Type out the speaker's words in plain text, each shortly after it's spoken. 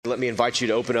Let me invite you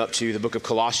to open up to the book of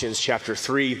Colossians chapter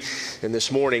 3. And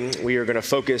this morning, we are going to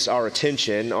focus our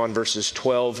attention on verses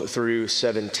 12 through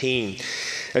 17.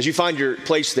 As you find your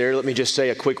place there, let me just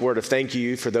say a quick word of thank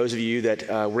you for those of you that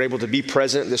were able to be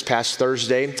present this past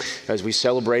Thursday as we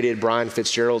celebrated Brian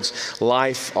Fitzgerald's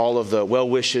life. All of the well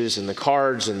wishes and the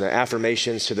cards and the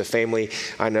affirmations to the family,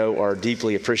 I know, are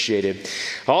deeply appreciated.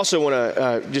 I also want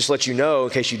to just let you know, in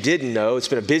case you didn't know, it's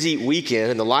been a busy weekend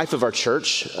in the life of our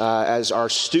church as our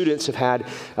students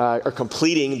are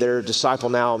completing their Disciple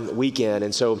Now weekend.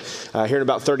 And so here in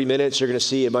about 30 minutes, you're going to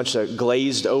see a bunch of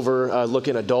glazed over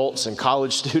looking adults and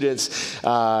college students.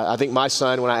 I think my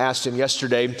son, when I asked him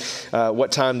yesterday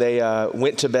what time they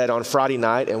went to bed on Friday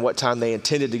night and what time they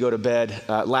intended to go to bed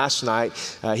last night,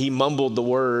 he mumbled the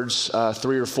words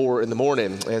 3 or 4 in the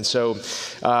morning. And so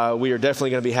we are definitely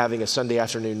going to be having a Sunday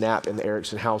afternoon nap in the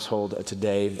Erickson household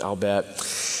today, I'll bet.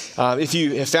 If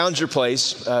you have found your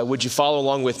place, would you follow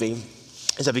along with me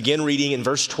as I begin reading in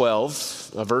verse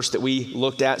 12, a verse that we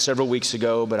looked at several weeks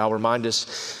ago, but I'll remind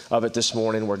us of it this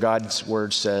morning, where God's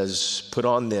word says, "Put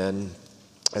on then,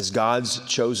 as God's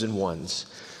chosen ones,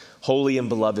 holy and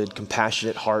beloved,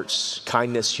 compassionate hearts,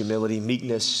 kindness, humility,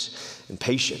 meekness, and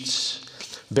patience,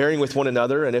 bearing with one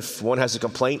another, and if one has a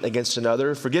complaint against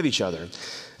another, forgive each other,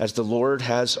 as the Lord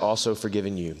has also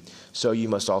forgiven you, so you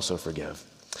must also forgive.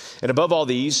 And above all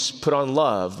these, put on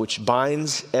love, which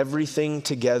binds everything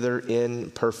together in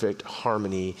perfect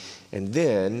harmony." And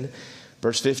then,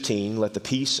 verse 15, "Let the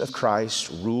peace of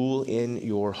Christ rule in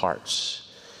your hearts,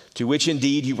 to which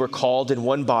indeed you were called in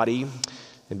one body,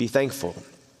 and be thankful.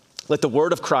 Let the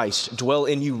word of Christ dwell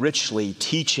in you richly,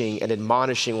 teaching and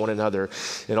admonishing one another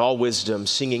in all wisdom,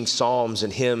 singing psalms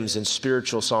and hymns and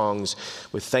spiritual songs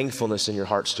with thankfulness in your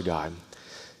hearts to God.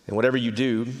 And whatever you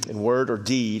do, in word or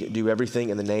deed, do everything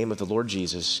in the name of the Lord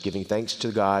Jesus, giving thanks to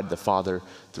God the Father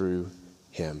through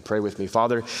him." Pray with me.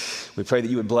 Father, we pray that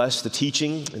you would bless the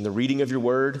teaching and the reading of your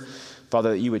word. Father,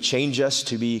 that you would change us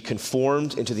to be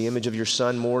conformed into the image of your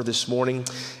Son more this morning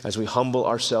as we humble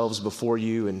ourselves before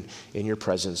you and in your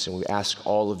presence. And we ask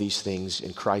all of these things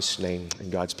in Christ's name.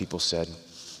 And God's people said,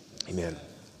 amen.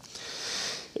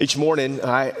 Each morning,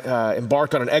 I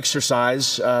embark on an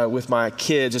exercise with my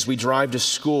kids as we drive to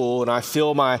school, and I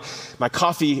fill my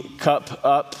coffee cup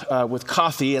up with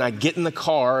coffee, and I get in the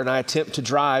car, and I attempt to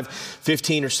drive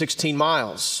 15 or 16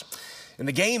 miles. And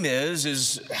the game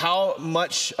is how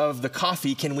much of the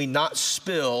coffee can we not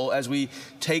spill as we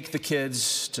take the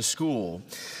kids to school?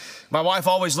 My wife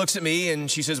always looks at me and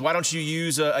she says, "Why don't you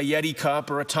use a Yeti cup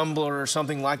or a tumbler or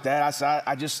something like that?" I said,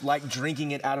 "I just like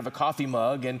drinking it out of a coffee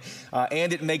mug, and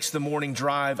it makes the morning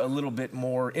drive a little bit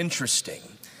more interesting."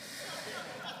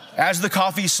 As the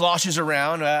coffee sloshes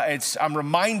around, I'm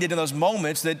reminded in those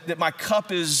moments that my cup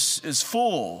is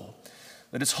full,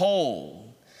 that it's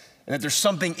whole, and that there's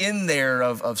something in there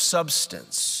of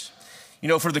substance. You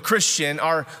know, for the Christian,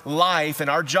 our life and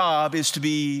our job is to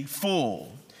be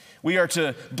full. We are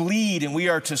to bleed and we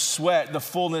are to sweat the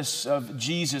fullness of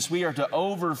Jesus. We are to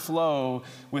overflow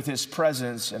with his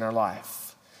presence in our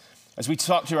life. As we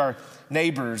talk to our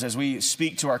neighbors, as we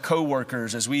speak to our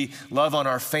coworkers, as we love on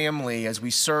our family, as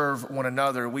we serve one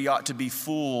another, we ought to be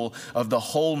full of the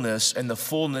wholeness and the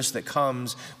fullness that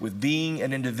comes with being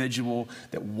an individual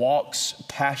that walks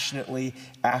passionately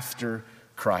after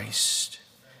Christ.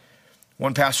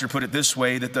 One pastor put it this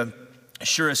way, that the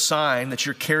surest sign that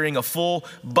you're carrying a full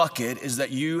bucket is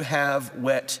that you have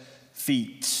wet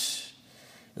feet.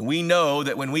 And we know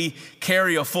that when we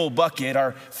carry a full bucket,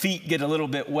 our feet get a little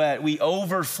bit wet. We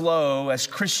overflow as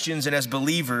Christians and as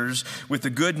believers with the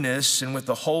goodness and with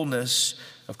the wholeness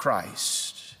of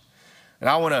Christ. And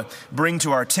I want to bring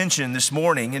to our attention this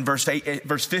morning in verse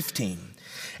 15,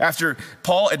 after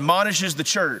Paul admonishes the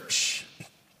church,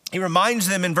 he reminds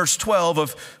them in verse 12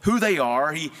 of who they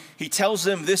are. He tells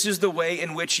them this is the way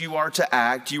in which you are to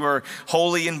act. You are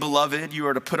holy and beloved. You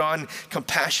are to put on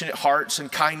compassionate hearts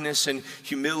and kindness and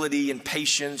humility and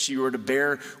patience. You are to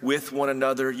bear with one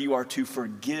another. You are to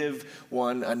forgive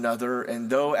one another. And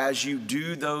though as you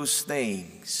do those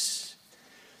things,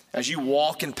 as you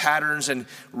walk in patterns and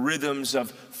rhythms of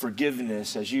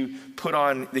forgiveness, as you put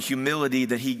on the humility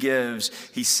that he gives,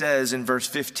 he says in verse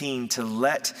 15, to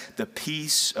let the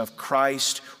peace of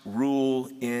Christ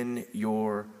rule in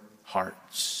your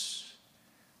hearts.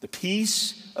 The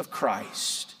peace of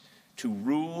Christ to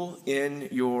rule in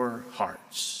your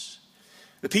hearts.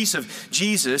 The peace of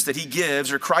Jesus that he gives,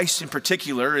 or Christ in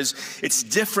particular, it's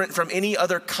different from any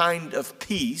other kind of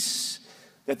peace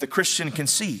that the Christian can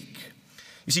seek.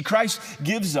 You see, Christ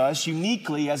gives us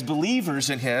uniquely as believers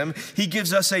in him, he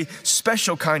gives us a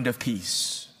special kind of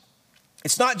peace.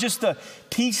 It's not just the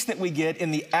peace that we get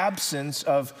in the absence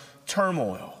of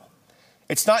turmoil.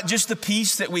 It's not just the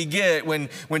peace that we get when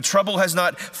trouble has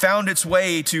not found its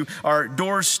way to our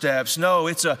doorsteps. No,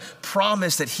 it's a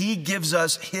promise that he gives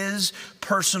us his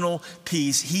personal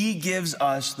peace. He gives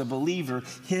us, the believer,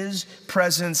 his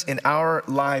presence in our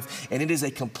life, and it is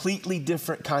a completely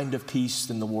different kind of peace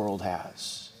than the world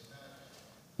has.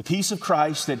 The peace of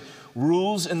Christ that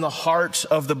rules in the heart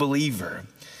of the believer.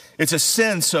 It's a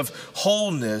sense of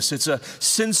wholeness. It's a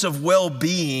sense of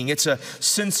well-being. It's a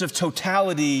sense of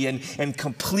totality and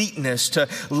completeness, to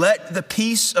let the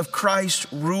peace of Christ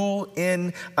rule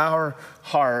in our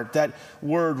heart. That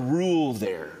word rule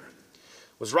there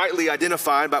was rightly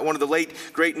identified by one of the late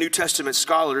great New Testament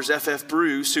scholars, F.F.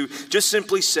 Bruce, who just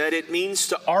simply said it means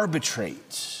to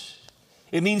arbitrate.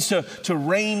 It means to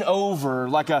reign over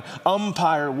like an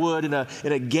umpire would in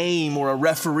a game, or a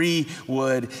referee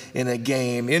would in a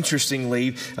game.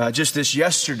 Interestingly, just this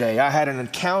yesterday, I had an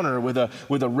encounter with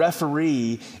a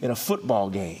referee in a football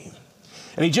game.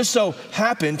 And he just so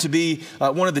happened to be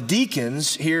one of the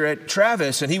deacons here at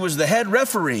Travis, and he was the head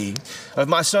referee of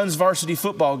my son's varsity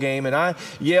football game. And I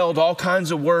yelled all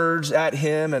kinds of words at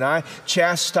him, and I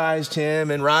chastised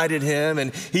him and righted him,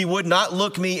 and he would not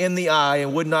look me in the eye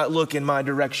and would not look in my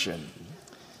direction.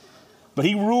 But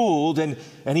he ruled and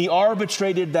he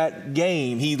arbitrated that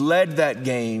game. He led that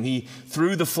game. He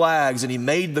threw the flags and he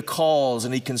made the calls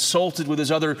and he consulted with his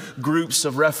other groups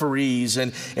of referees.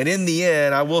 And in the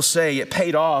end, I will say it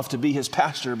paid off to be his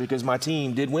pastor, because my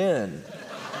team did win.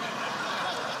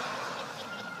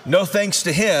 No thanks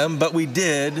to him, but we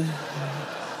did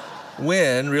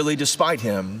win, really, despite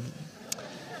him.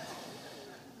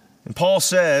 And Paul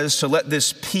says to let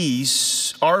this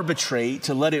peace arbitrate,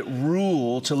 to let it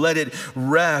rule, to let it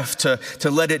ref, to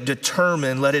let it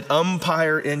determine, let it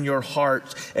umpire in your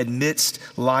heart amidst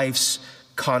life's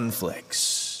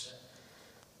conflicts.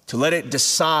 To let it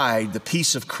decide the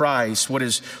peace of Christ, what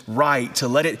is right, to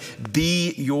let it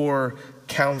be your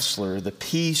counselor, the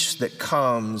peace that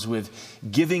comes with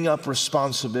giving up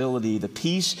responsibility, the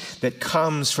peace that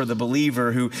comes for the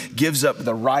believer who gives up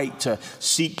the right to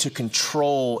seek to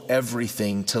control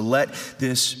everything, to let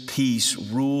this peace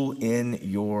rule in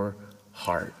your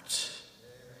heart.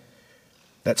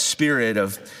 That spirit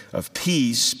of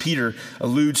peace, Peter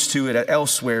alludes to it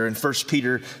elsewhere in 1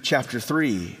 Peter chapter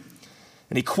 3.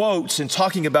 And he quotes, in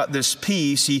talking about this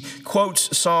peace, he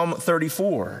quotes Psalm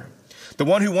 34. The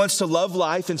one who wants to love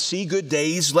life and see good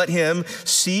days, let him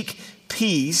seek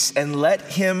peace and let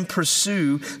him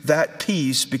pursue that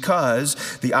peace,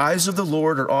 because the eyes of the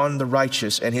Lord are on the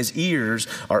righteous and his ears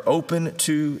are open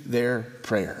to their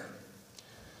prayer.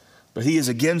 But he is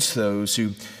against those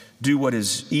who do what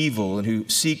is evil and who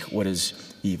seek what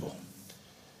is evil.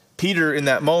 Peter, in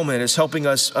that moment, is helping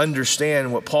us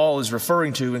understand what Paul is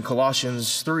referring to in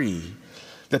Colossians 3.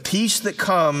 The peace that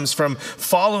comes from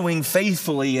following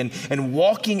faithfully and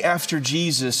walking after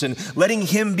Jesus and letting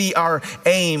him be our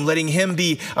aim, letting him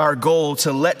be our goal,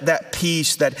 to let that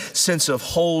peace, that sense of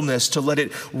wholeness, to let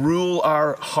it rule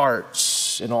our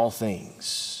hearts in all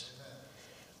things.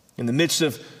 In the midst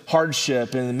of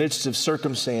hardship, in the midst of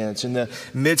circumstance, in the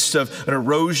midst of an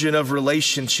erosion of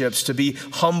relationships, to be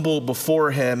humble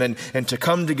before him and to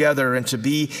come together and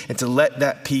to let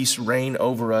that peace reign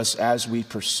over us as we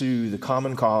pursue the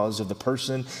common cause of the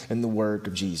person and the work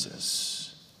of Jesus.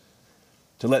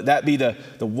 To let that be the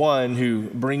one who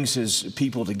brings his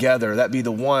people together, that be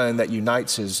the one that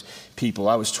unites his people.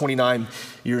 I was 29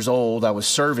 years old. I was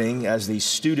serving as the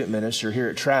student minister here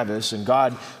at Travis, and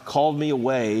God called me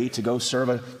away to go serve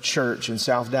a church in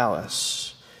South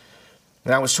Dallas.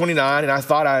 And I was 29, and I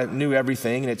thought I knew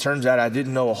everything, and it turns out I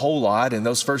didn't know a whole lot. And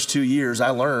those first 2 years, I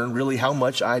learned really how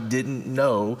much I didn't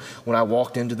know when I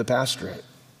walked into the pastorate.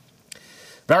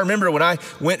 But I remember when I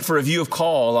went for a view of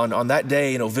call on that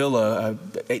day in Ovilla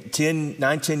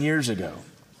 10 years ago.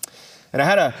 And I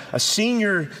had a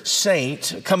senior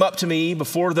saint come up to me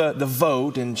before the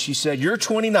vote, and she said, "You're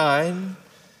 29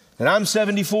 and I'm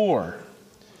 74.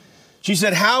 She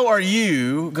said, "How are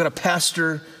you going to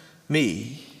pastor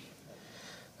me?"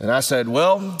 And I said,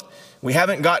 "Well, we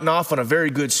haven't gotten off on a very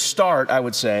good start, I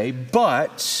would say,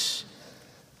 but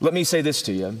let me say this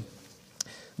to you.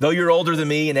 Though you're older than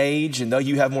me in age, and though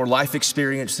you have more life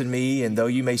experience than me, and though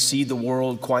you may see the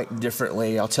world quite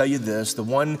differently, I'll tell you this, the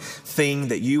one thing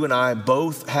that you and I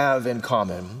both have in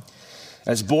common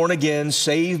as born again,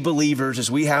 saved believers,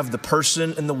 is we have the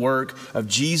person and the work of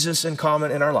Jesus in common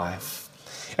in our life.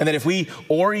 And that if we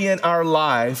orient our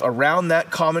life around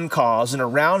that common cause and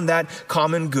around that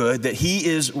common good, that he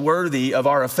is worthy of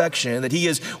our affection, that he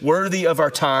is worthy of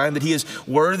our time, that he is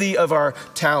worthy of our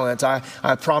talent, I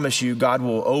promise you God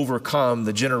will overcome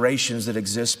the generations that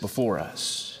exist before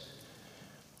us.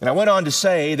 And I went on to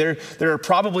say there are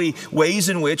probably ways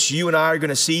in which you and I are going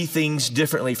to see things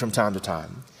differently from time to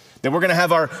time. That we're going to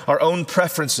have our own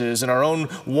preferences and our own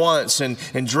wants and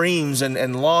dreams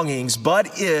and longings.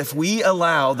 But if we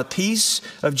allow the peace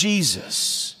of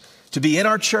Jesus to be in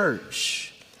our church,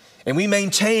 and we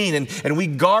maintain and we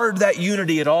guard that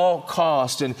unity at all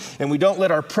cost, and we don't let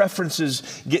our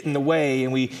preferences get in the way,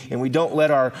 and we don't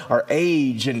let our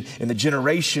age and the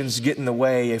generations get in the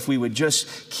way, if we would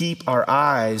just keep our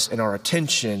eyes and our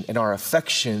attention and our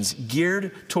affections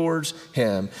geared towards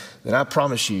him, then I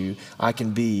promise you I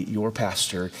can be your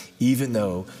pastor even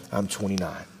though I'm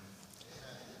 29.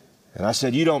 And I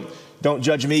said, you don't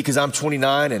judge me because I'm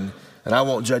 29, and I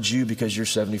won't judge you because you're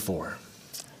 74.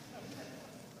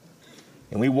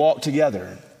 And we walked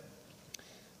together.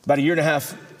 About a year and a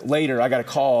half later, I got a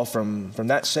call from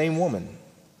that same woman.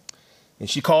 And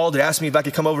she called and asked me if I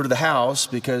could come over to the house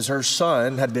because her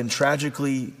son had been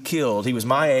tragically killed. He was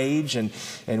my age, and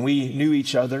we knew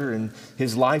each other, and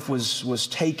his life was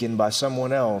taken by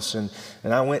someone else. And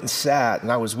I went and sat,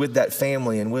 and I was with that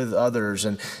family and with others,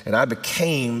 and I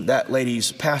became that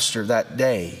lady's pastor that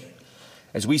day.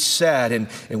 As we sat and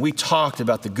we talked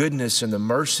about the goodness and the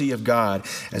mercy of God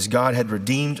as God had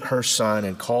redeemed her son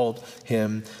and called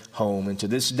him home. And to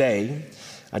this day,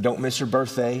 I don't miss her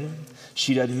birthday.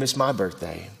 She doesn't miss my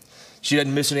birthday. She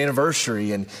doesn't miss an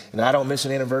anniversary, and I don't miss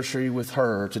an anniversary with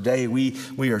her. Today,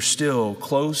 we are still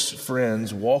close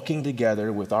friends walking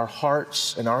together with our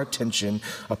hearts and our attention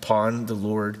upon the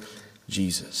Lord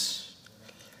Jesus.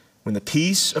 When the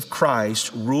peace of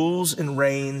Christ rules and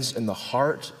reigns in the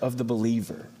heart of the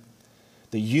believer,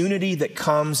 the unity that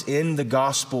comes in the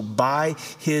gospel by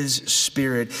his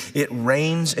Spirit, it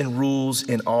reigns and rules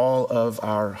in all of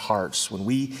our hearts when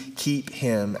we keep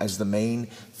him as the main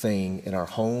thing in our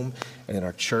home and in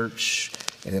our church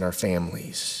and in our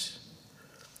families.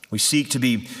 We seek to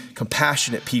be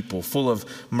compassionate people, full of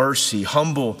mercy,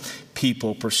 humble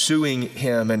people, pursuing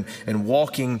him and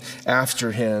walking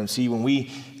after him. See, when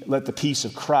we let the peace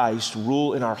of Christ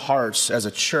rule in our hearts as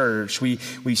a church, we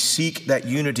seek that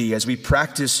unity as we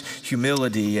practice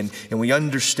humility and we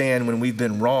understand when we've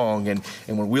been wrong and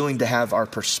we're willing to have our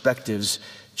perspectives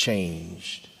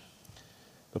changed.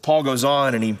 But Paul goes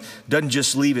on, and he doesn't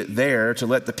just leave it there to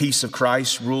let the peace of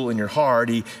Christ rule in your heart.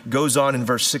 He goes on in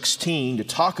verse 16 to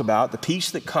talk about the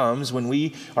peace that comes when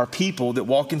we are people that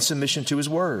walk in submission to his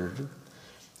word.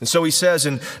 And so he says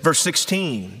in verse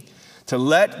 16, to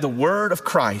let the word of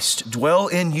Christ dwell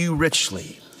in you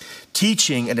richly,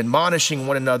 teaching and admonishing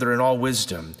one another in all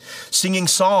wisdom, singing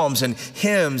psalms and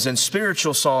hymns and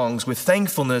spiritual songs with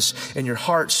thankfulness in your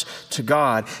hearts to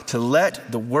God, to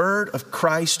let the word of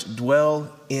Christ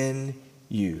dwell in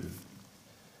you,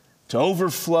 to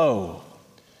overflow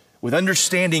with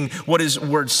understanding what his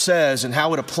word says and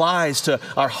how it applies to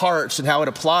our hearts and how it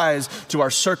applies to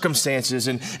our circumstances,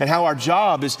 and how our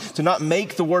job is to not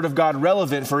make the word of God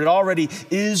relevant, for it already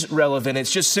is relevant.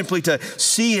 It's just simply to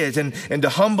see it and to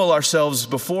humble ourselves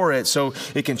before it so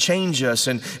it can change us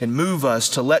and move us,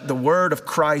 to let the word of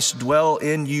Christ dwell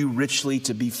in you richly,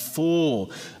 to be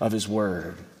full of his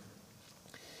word.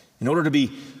 In order to be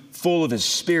full of his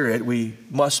Spirit, we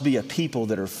must be a people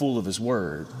that are full of his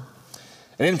word.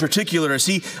 And in particular, as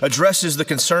he addresses the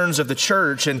concerns of the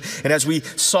church, and as we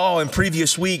saw in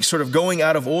previous weeks, sort of going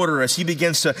out of order, as he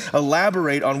begins to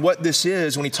elaborate on what this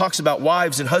is, when he talks about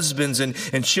wives and husbands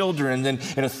and children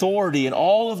and authority and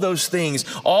all of those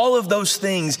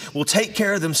things will take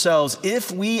care of themselves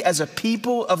if we as a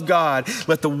people of God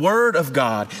let the word of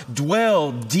God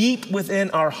dwell deep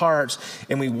within our hearts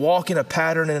and we walk in a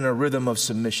pattern and a rhythm of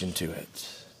submission to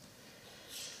it.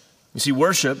 You see,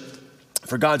 worship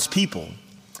for God's people,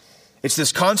 it's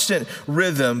this constant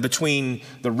rhythm between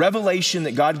the revelation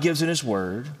that God gives in his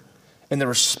word and the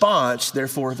response,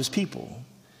 therefore, of his people.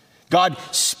 God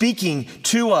speaking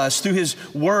to us through his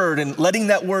word and letting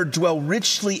that word dwell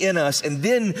richly in us. And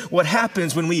then what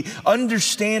happens when we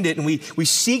understand it and we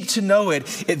seek to know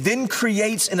it, it then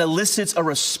creates and elicits a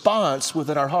response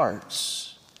within our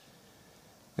hearts.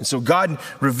 And so God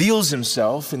reveals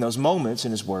himself in those moments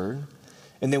in his word.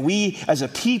 And then we, as a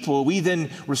people, we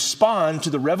then respond to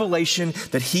the revelation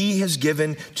that he has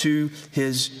given to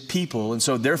his people. And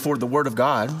so, therefore, the word of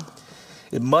God,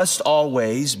 it must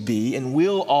always be and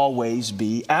will always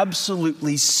be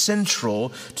absolutely central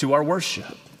to our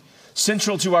worship.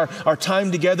 central to our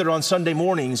time together on Sunday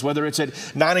mornings, whether it's at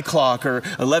 9 o'clock or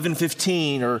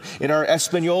 11:15 or in our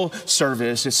Espanol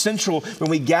service. It's central when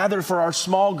we gather for our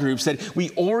small groups that we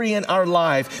orient our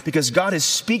life because God is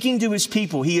speaking to his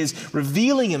people. He is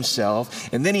revealing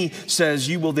himself, and then he says,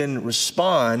 you will then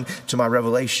respond to my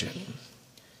revelation.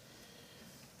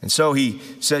 And so he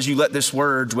says, you let this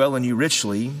word dwell in you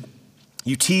richly.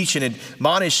 You teach and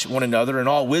admonish one another in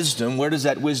all wisdom. Where does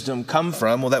that wisdom come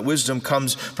from? Well, that wisdom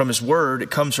comes from his word. It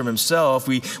comes from himself.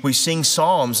 We sing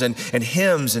psalms and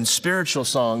hymns and spiritual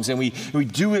songs, and we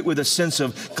do it with a sense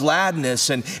of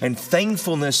gladness and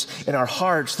thankfulness in our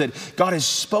hearts that God has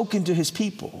spoken to his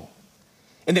people.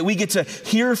 And that we get to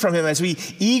hear from him as we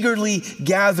eagerly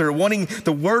gather, wanting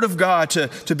the word of God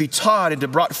to be taught and to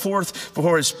brought forth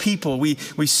for his people. We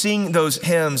sing those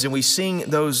hymns and we sing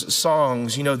those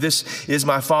songs. You know, This Is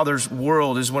My Father's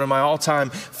World is one of my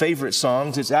all-time favorite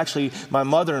songs. It's actually my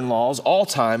mother-in-law's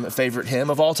all-time favorite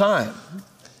hymn of all time.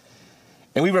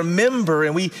 And we remember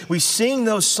and we sing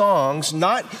those songs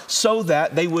not so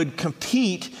that they would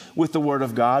compete with the word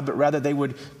of God, but rather they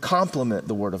would complement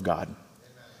the word of God.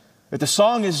 That the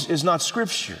song is not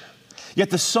scripture. Yet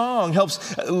the song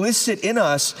helps elicit in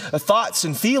us thoughts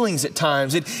and feelings at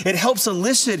times. It helps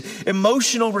elicit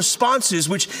emotional responses,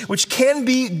 which can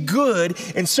be good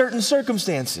in certain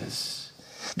circumstances.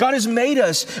 God has made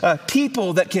us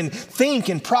people that can think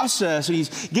and process. And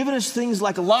he's given us things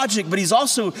like logic, but he's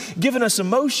also given us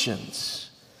emotions.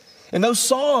 And those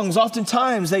songs,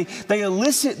 oftentimes, they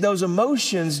elicit those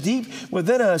emotions deep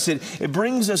within us. It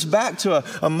brings us back to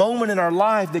a moment in our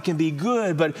life that can be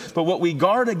good, but what we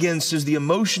guard against is the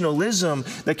emotionalism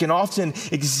that can often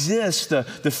exist,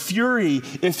 the fury,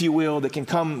 if you will, that can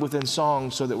come within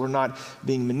songs so that we're not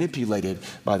being manipulated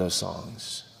by those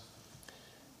songs.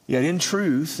 Yet in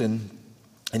truth and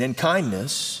in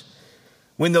kindness,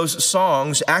 when those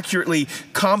songs accurately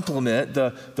complement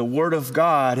the Word of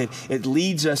God, it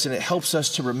leads us and it helps us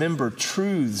to remember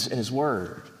truths in his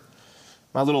Word.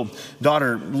 My little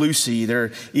daughter, Lucy,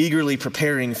 they're eagerly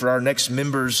preparing for our next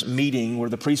members meeting where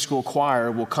the preschool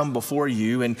choir will come before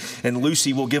you and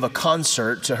Lucy will give a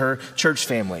concert to her church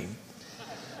family.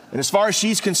 And as far as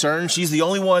she's concerned, she's the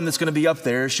only one that's going to be up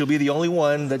there. She'll be the only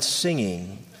one that's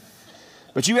singing.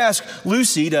 But you ask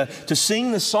Lucy to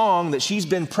sing the song that she's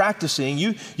been practicing.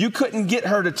 You couldn't get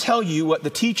her to tell you what the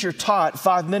teacher taught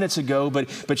 5 minutes ago,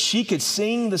 but she could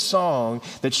sing the song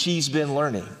that she's been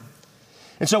learning.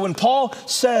 And so when Paul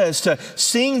says to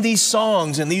sing these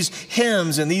songs and these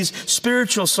hymns and these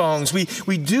spiritual songs,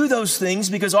 we do those things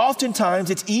because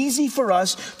oftentimes it's easy for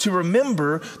us to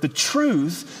remember the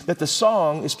truth that the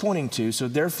song is pointing to. So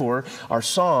therefore, our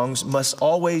songs must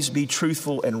always be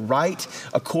truthful and right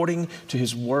according to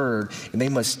his word. And they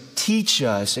must teach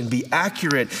us and be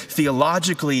accurate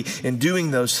theologically in doing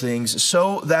those things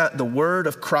so that the word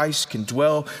of Christ can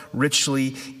dwell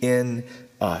richly in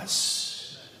us.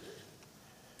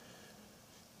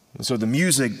 And so the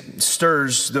music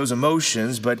stirs those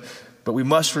emotions, but we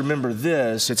must remember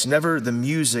this: it's never the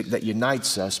music that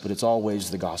unites us, but it's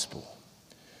always the gospel.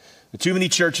 Too many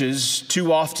churches,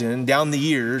 too often, down the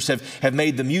years, have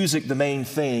made the music the main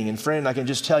thing. And friend, I can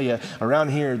just tell you, around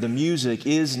here, the music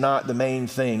is not the main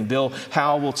thing. Bill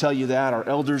Howe will tell you that. Our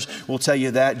elders will tell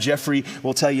you that. Jeffrey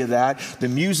will tell you that. The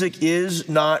music is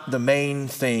not the main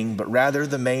thing, but rather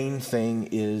the main thing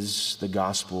is the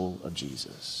gospel of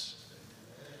Jesus.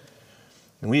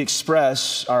 And we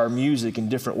express our music in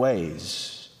different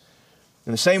ways.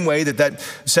 In the same way that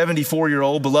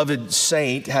 74-year-old beloved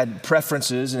saint had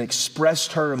preferences and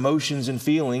expressed her emotions and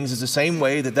feelings is the same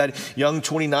way that young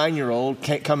 29-year-old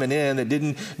coming in that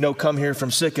didn't know come here from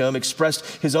Sikkim expressed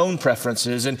his own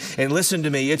preferences. And listen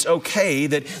to me, it's okay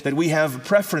that we have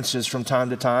preferences from time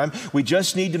to time. We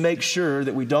just need to make sure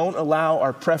that we don't allow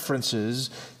our preferences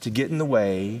to get in the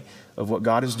way of what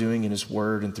God is doing in his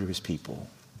word and through his people.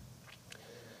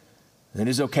 And it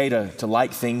is okay to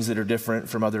like things that are different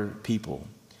from other people.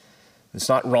 It's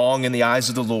not wrong in the eyes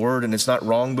of the Lord, and it's not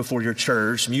wrong before your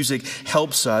church. Music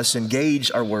helps us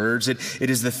engage our words. It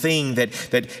is the thing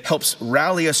that helps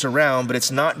rally us around, but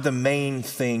it's not the main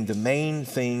thing. The main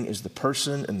thing is the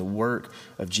person and the work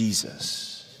of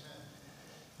Jesus.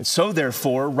 And so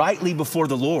therefore, rightly before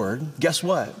the Lord, guess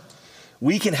what?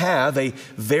 We can have a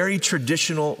very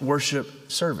traditional worship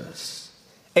service.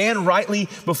 And rightly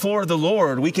before the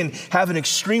Lord, we can have an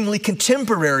extremely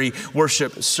contemporary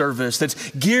worship service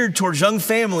that's geared towards young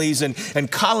families and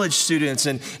college students.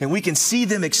 And we can see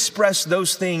them express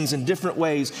those things in different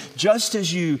ways, just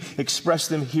as you express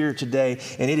them here today.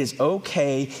 And it is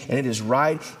okay and it is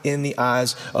right in the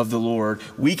eyes of the Lord.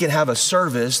 We can have a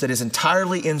service that is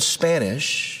entirely in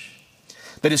Spanish,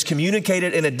 that is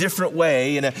communicated in a different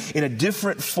way, in a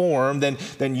different form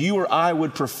than you or I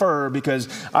would prefer, because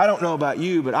I don't know about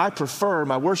you, but I prefer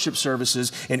my worship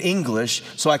services in English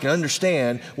so I can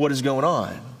understand what is going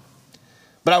on.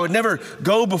 But I would never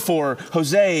go before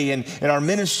Jose and our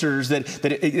ministers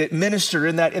that minister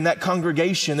in that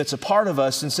congregation that's a part of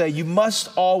us and say, you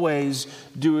must always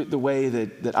do it the way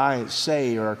that I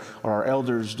say or our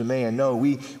elders demand. No,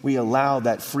 we allow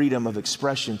that freedom of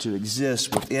expression to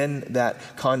exist within that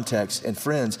context. And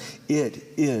friends, it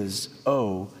is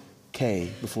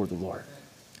okay before the Lord.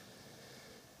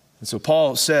 And so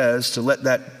Paul says to let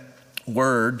that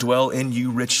word dwell in you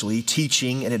richly,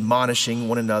 teaching and admonishing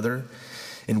one another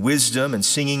in wisdom and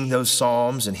singing those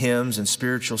psalms and hymns and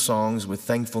spiritual songs with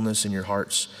thankfulness in your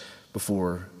hearts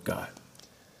before God.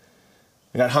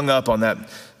 I got hung up on that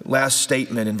last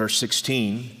statement in verse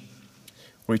 16,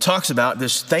 where he talks about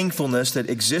this thankfulness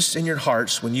that exists in your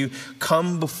hearts when you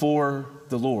come before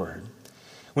the Lord.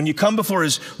 When you come before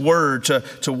his word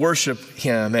to worship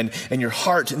him, and your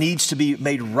heart needs to be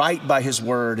made right by his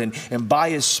word and by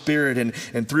his spirit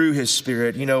and through his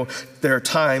spirit. You know, there are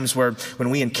times where when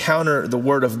we encounter the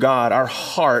word of God, our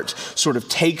heart sort of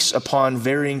takes upon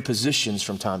varying positions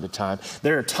from time to time.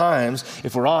 There are times,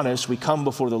 if we're honest, we come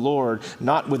before the Lord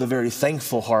not with a very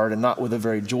thankful heart and not with a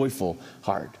very joyful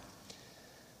heart.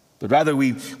 But rather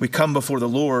we come before the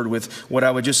Lord with what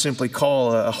I would just simply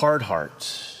call a hard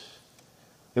heart.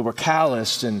 That we're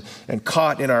calloused and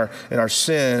caught in our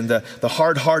sin. The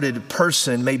hard-hearted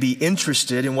person may be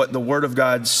interested in what the Word of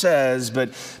God says,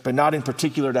 but not in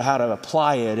particular to how to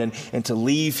apply it and to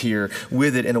leave here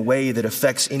with it in a way that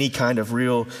affects any kind of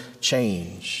real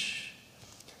change.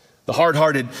 The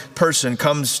hard-hearted person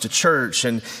comes to church,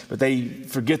 but they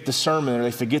forget the sermon or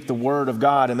they forget the Word of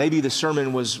God. And maybe the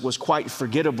sermon was quite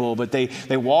forgettable, but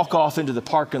they walk off into the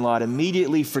parking lot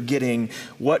immediately forgetting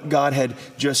what God had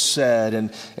just said,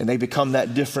 and they become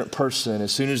that different person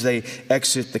as soon as they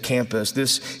exit the campus.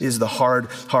 This is the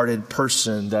hard-hearted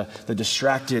person, the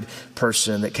distracted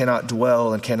person that cannot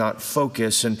dwell and cannot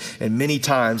focus. And many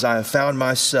times I have found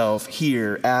myself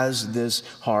here as this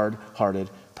hard-hearted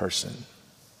person.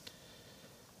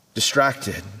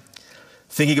 Distracted,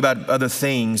 thinking about other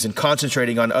things and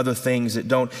concentrating on other things that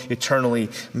don't eternally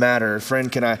matter. Friend,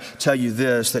 can I tell you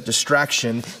this, that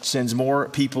distraction sends more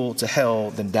people to hell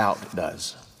than doubt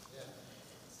does.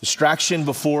 Distraction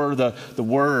before the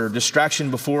word,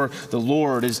 distraction before the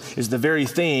Lord is the very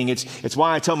thing. It's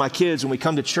why I tell my kids when we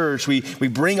come to church, we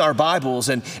bring our Bibles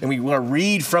and we want to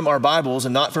read from our Bibles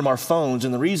and not from our phones.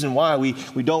 And the reason why we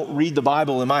don't read the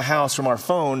Bible in my house from our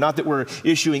phone, not that we're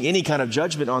issuing any kind of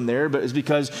judgment on there, but it's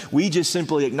because we just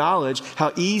simply acknowledge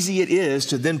how easy it is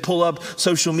to then pull up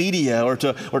social media or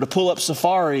to pull up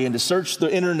Safari and to search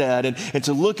the internet and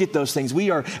to look at those things.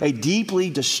 We are a deeply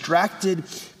distracted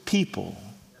people.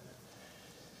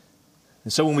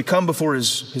 And so when we come before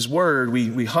his word,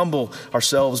 we humble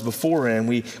ourselves before him.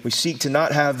 We seek to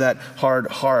not have that hard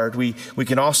heart. We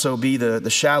can also be the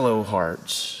shallow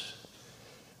hearts.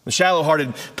 The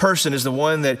shallow-hearted person is the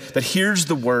one that hears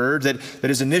the word, that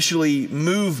is initially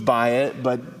moved by it,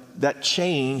 but that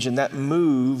change and that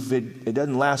move, it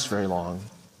doesn't last very long.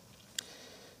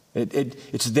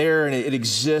 It's there and it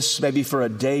exists maybe for a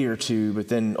day or two, but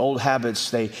then old habits,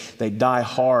 they die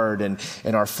hard and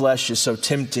our flesh is so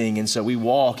tempting. And so we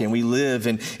walk and we live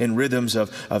in rhythms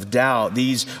of doubt.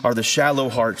 These are the shallow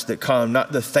hearts that come,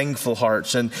 not the thankful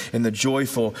hearts and the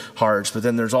joyful hearts. But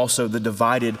then there's also the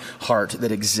divided heart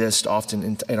that exists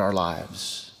often in our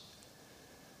lives.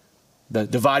 The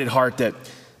divided heart that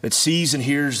sees and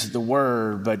hears the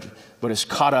word, but is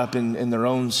caught up in their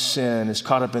own sin, is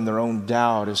caught up in their own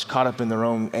doubt, is caught up in their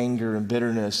own anger and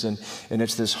bitterness. And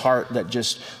it's this heart that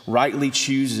just rightly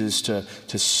chooses to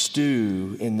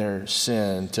stew in their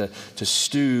sin, to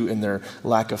stew in their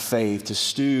lack of faith, to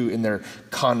stew in their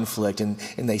conflict. And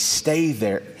they stay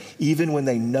there even when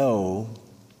they know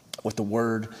what the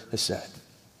word has said.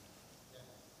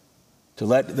 To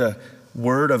let the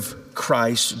word of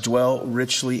Christ dwell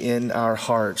richly in our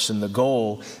hearts. And the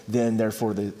goal then,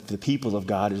 therefore, the people of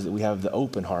God is that we have the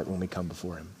open heart when we come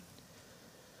before him.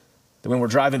 That when we're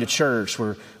driving to church,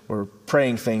 we're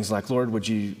praying things like, Lord, would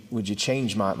you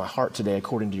change my heart today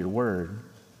according to your word?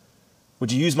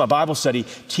 Would you use my Bible study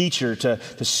teacher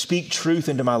to speak truth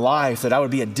into my life, that I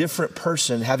would be a different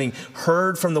person having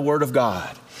heard from the word of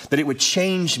God? That it would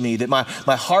change me, that my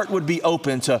heart would be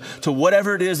open to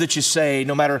whatever it is that you say,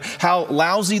 no matter how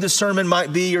lousy the sermon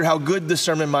might be or how good the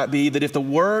sermon might be, that if the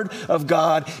word of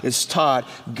God is taught,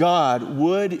 God,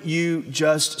 would you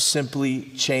just simply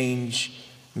change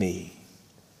me?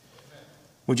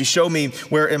 Would you show me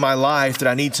where in my life that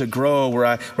I need to grow, where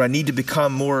I need to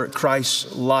become more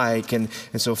Christ-like? And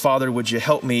so, Father, would you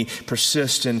help me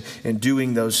persist in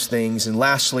doing those things? And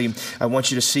lastly, I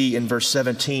want you to see in verse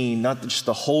 17, not just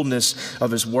the wholeness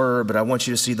of his word, but I want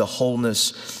you to see the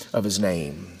wholeness of his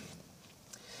name.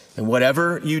 And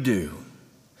whatever you do,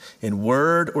 in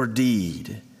word or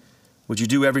deed, would you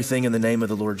do everything in the name of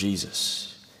the Lord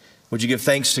Jesus? Would you give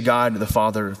thanks to God, the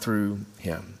Father, through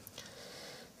him?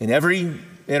 In every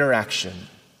interaction,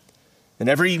 in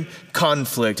every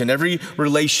conflict, in every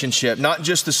relationship, not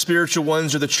just the spiritual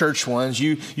ones or the church ones,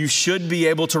 you should be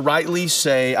able to rightly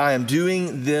say, I am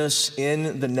doing this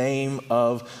in the name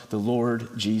of the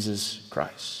Lord Jesus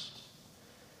Christ.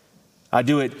 I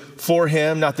do it for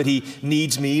him, not that he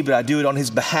needs me, but I do it on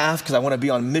his behalf because I want to be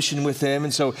on mission with him.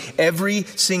 And so every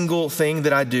single thing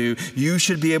that I do, you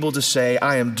should be able to say,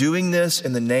 I am doing this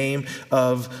in the name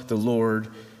of the Lord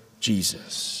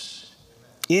Jesus.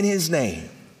 In his name,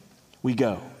 we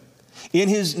go. In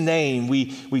his name,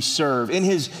 we serve. In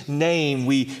his name,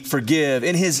 we forgive.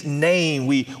 In his name,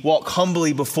 we walk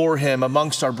humbly before him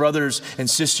amongst our brothers and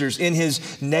sisters. In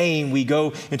his name, we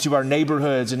go into our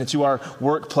neighborhoods and into our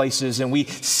workplaces, and we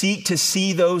seek to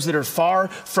see those that are far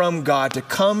from God to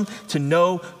come to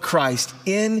know Christ.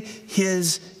 In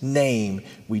his name,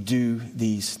 we do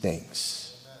these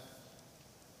things.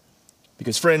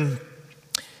 Because, friend,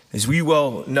 as we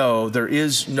well know, there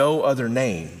is no other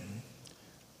name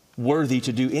worthy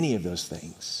to do any of those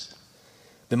things.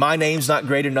 That my name's not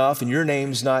great enough and your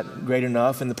name's not great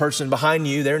enough and the person behind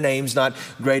you, their name's not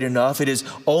great enough. It is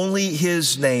only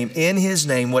his name. In his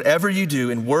name, whatever you do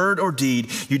in word or deed,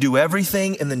 you do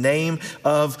everything in the name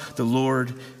of the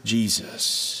Lord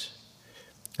Jesus.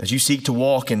 As you seek to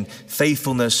walk in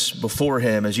faithfulness before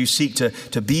him, as you seek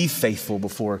to be faithful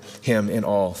before him in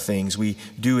all things, we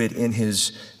do it in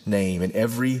his name in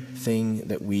everything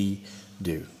that we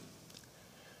do.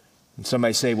 And some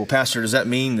may say, well, Pastor, does that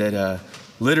mean that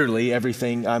literally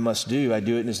everything I must do, I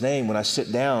do it in his name? When I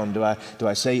sit down, do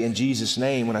I say in Jesus'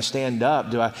 name? When I stand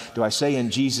up, do I say in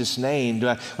Jesus' name?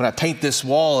 When I paint this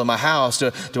wall in my house,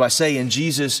 do I say in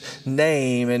Jesus'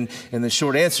 name? And the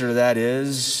short answer to that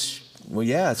is, well,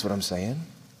 yeah, that's what I'm saying.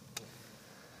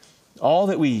 All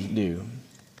that we do.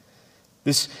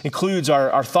 This includes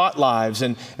our thought lives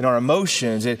and our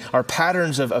emotions, and our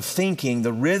patterns of thinking,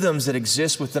 the rhythms that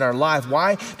exist within our life.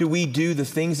 Why do we do the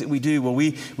things that we do? Well,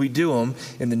 we do them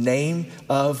in the name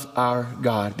of our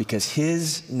God, because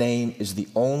his name is the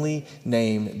only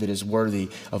name that is worthy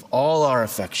of all our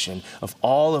affection, of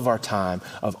all of our time,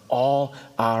 of all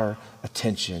our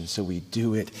attention. So we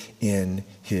do it in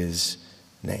his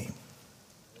name.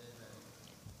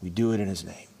 We do it in his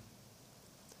name.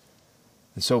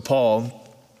 And so Paul,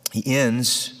 he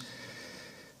ends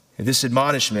this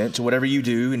admonishment to whatever you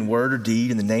do in word or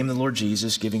deed in the name of the Lord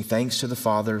Jesus, giving thanks to the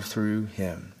Father through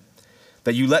him.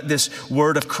 That you let this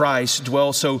word of Christ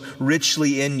dwell so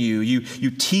richly in you.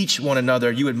 You teach one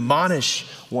another. You admonish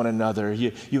one another.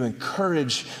 You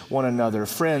encourage one another.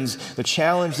 Friends, the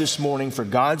challenge this morning for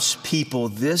God's people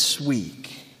this week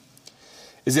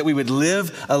is that we would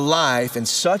live a life in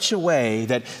such a way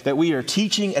that we are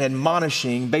teaching and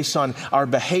admonishing based on our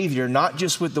behavior, not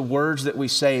just with the words that we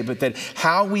say, but that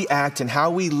how we act and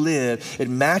how we live, it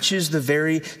matches the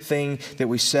very thing that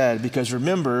we said. Because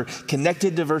remember,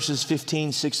 connected to verses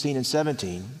 15, 16, and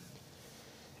 17,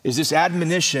 is this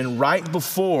admonition right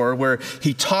before where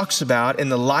he talks about in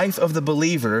the life of the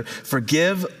believer,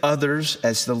 forgive others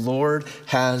as the Lord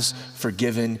has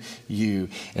forgiven you.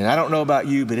 And I don't know about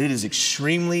you, but it is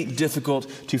extremely difficult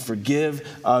to forgive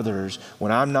others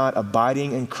when I'm not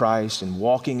abiding in Christ and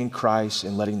walking in Christ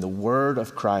and letting the word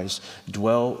of Christ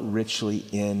dwell richly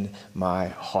in my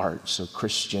heart. So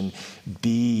Christian,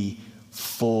 be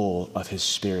full of his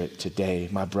Spirit today,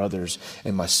 my brothers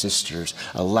and my sisters.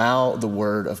 Allow the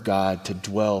word of God to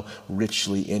dwell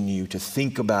richly in you, to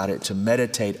think about it, to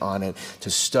meditate on it, to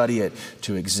study it,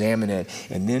 to examine it,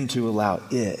 and then to allow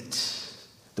it,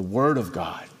 the word of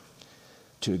God,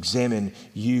 to examine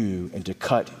you and to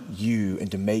cut you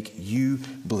and to make you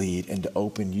bleed and to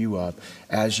open you up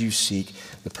as you seek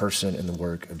the person and the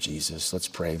work of Jesus. Let's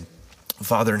pray.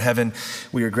 Father in heaven,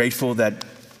 we are grateful that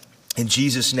in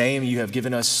Jesus' name, you have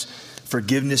given us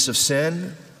forgiveness of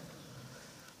sin.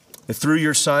 That through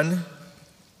your Son,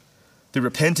 through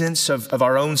repentance of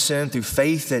our own sin, through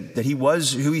faith that he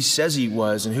was who he says he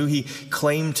was and who he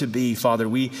claimed to be, Father,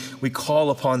 we call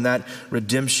upon that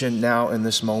redemption now in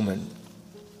this moment.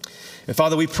 And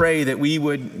Father, we pray that we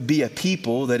would be a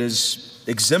people that is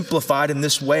exemplified in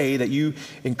this way that you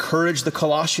encourage the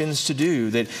Colossians to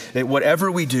do, that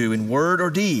whatever we do in word or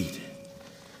deed,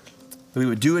 we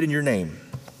would do it in your name.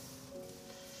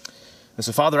 And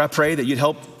so, Father, I pray that you'd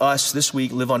help us this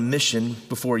week live on mission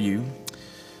before you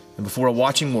and before a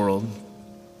watching world,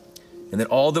 and that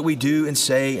all that we do and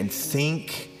say and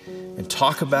think and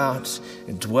talk about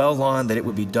and dwell on, that it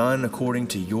would be done according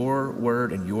to your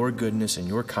word and your goodness and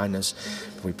your kindness.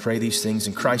 We pray these things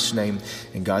in Christ's name,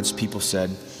 and God's people said,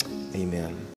 amen.